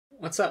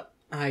What's up?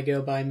 I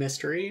go by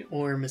Mystery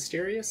or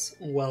Mysterious.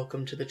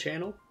 Welcome to the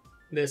channel.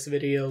 This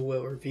video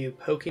will review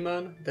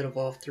Pokemon that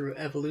evolve through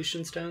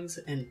evolution stones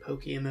in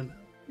PokeMMO.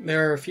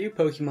 There are a few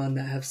Pokemon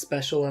that have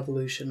special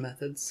evolution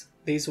methods.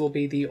 These will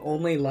be the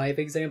only live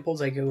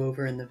examples I go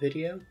over in the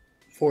video.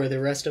 For the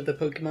rest of the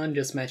Pokemon,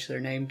 just match their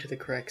name to the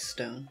correct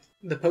stone.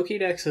 The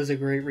Pokedex is a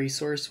great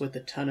resource with a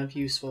ton of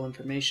useful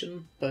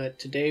information, but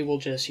today we'll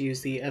just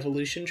use the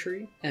evolution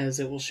tree, as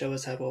it will show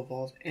us how to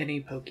evolve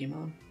any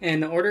Pokemon.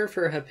 In order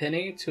for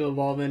Happiny to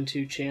evolve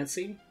into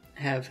Chansey,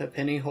 have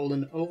Happiny hold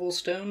an oval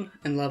stone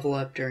and level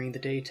up during the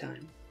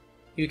daytime.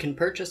 You can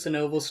purchase an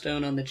oval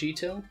stone on the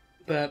G-Till,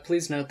 but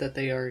please note that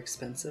they are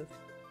expensive.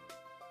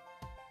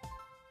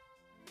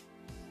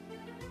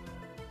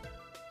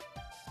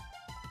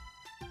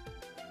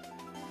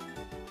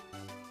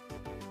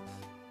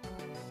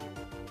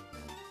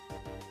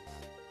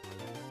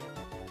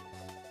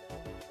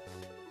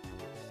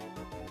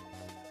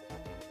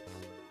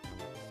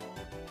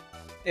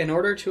 In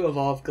order to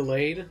evolve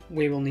Gallade,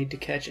 we will need to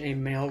catch a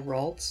male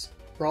Ralts.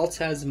 Ralts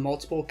has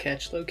multiple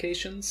catch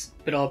locations,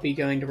 but I'll be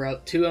going to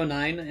Route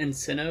 209 and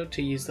Sinnoh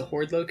to use the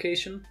Horde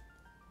location.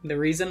 The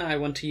reason I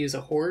want to use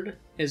a Horde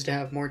is to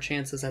have more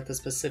chances at the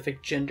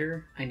specific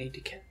gender I need to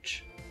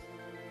catch.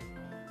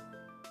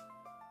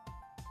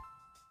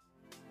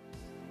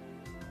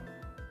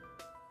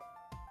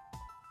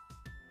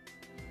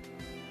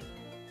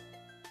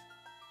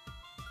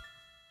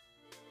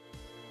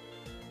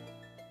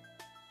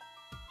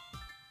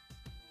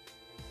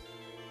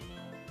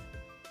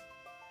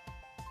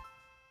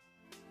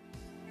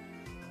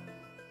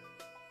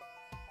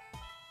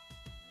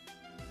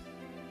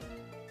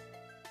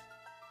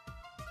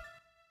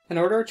 In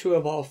order to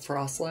evolve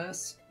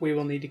Froslass, we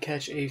will need to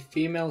catch a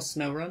female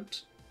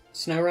Snorunt.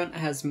 Snorunt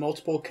has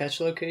multiple catch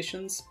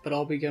locations, but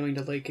I'll be going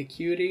to Lake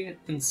Acuity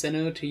and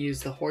Sinnoh to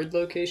use the Horde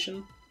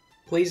location.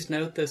 Please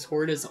note this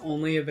Horde is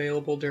only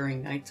available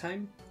during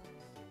nighttime.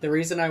 The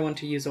reason I want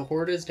to use a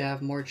Horde is to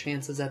have more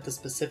chances at the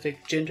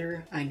specific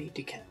gender I need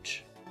to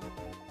catch.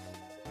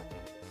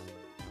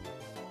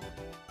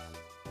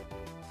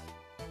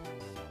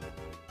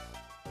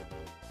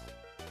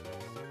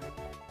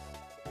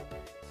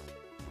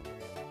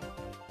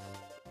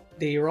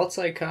 The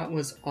Ralts I caught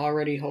was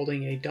already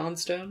holding a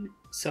Dawnstone,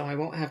 so I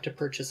won't have to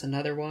purchase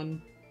another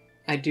one.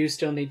 I do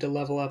still need to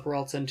level up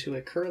Ralts into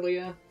a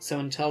Kirlia, so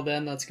until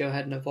then let's go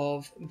ahead and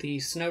evolve the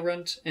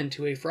Snorunt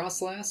into a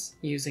Froslass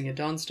using a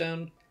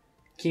Dawnstone.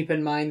 Keep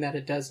in mind that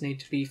it does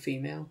need to be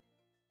female.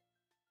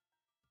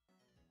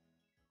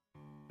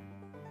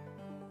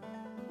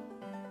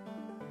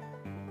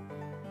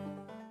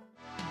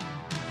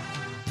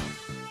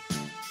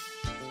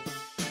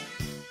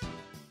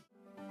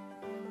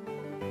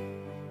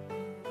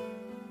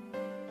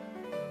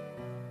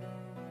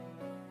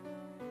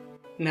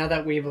 Now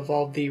that we've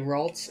evolved the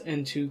Ralts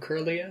into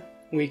Kirlia,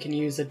 we can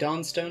use a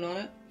Dawnstone on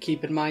it.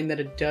 Keep in mind that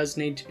it does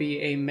need to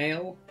be a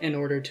male in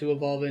order to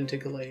evolve into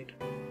Gallade.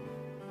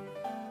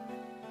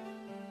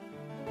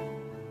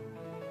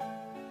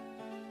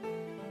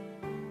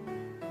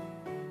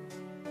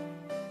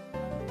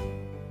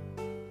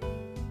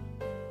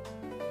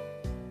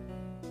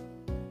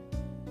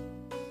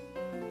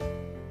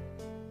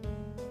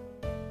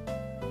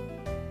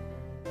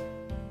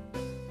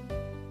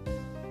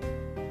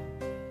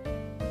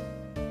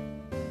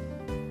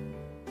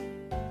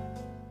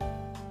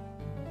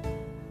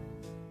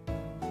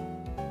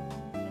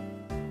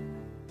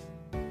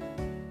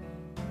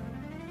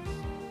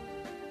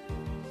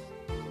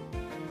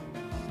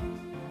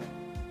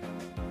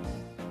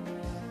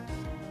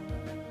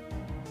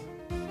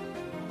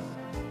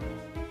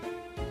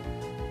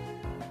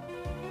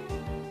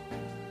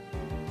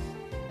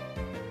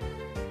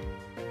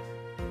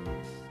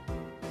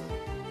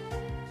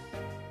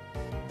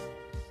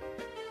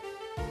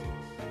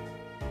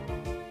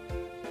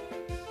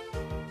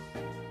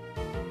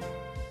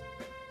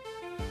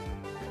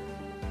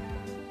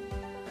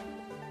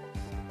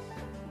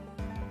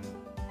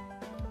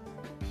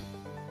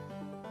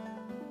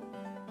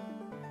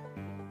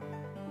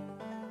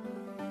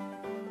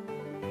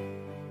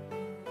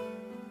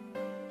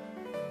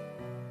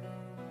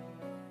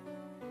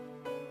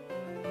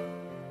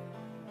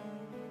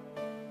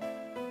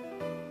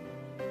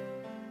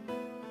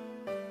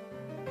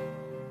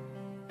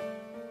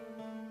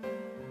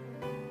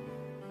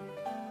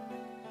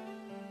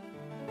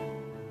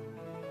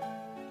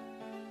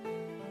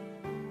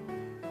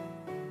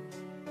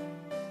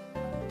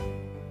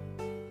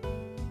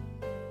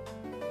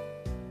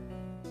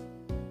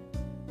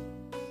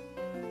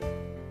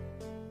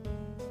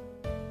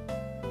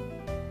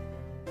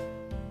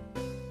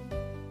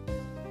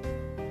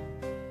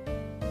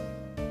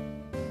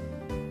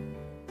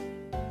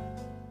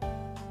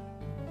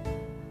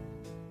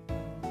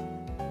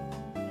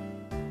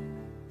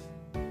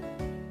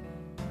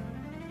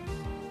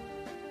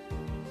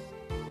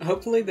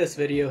 Hopefully this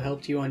video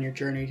helped you on your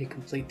journey to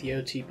complete the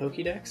OT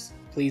Pokedex.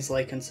 Please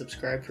like and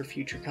subscribe for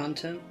future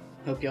content.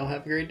 Hope y'all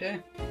have a great day.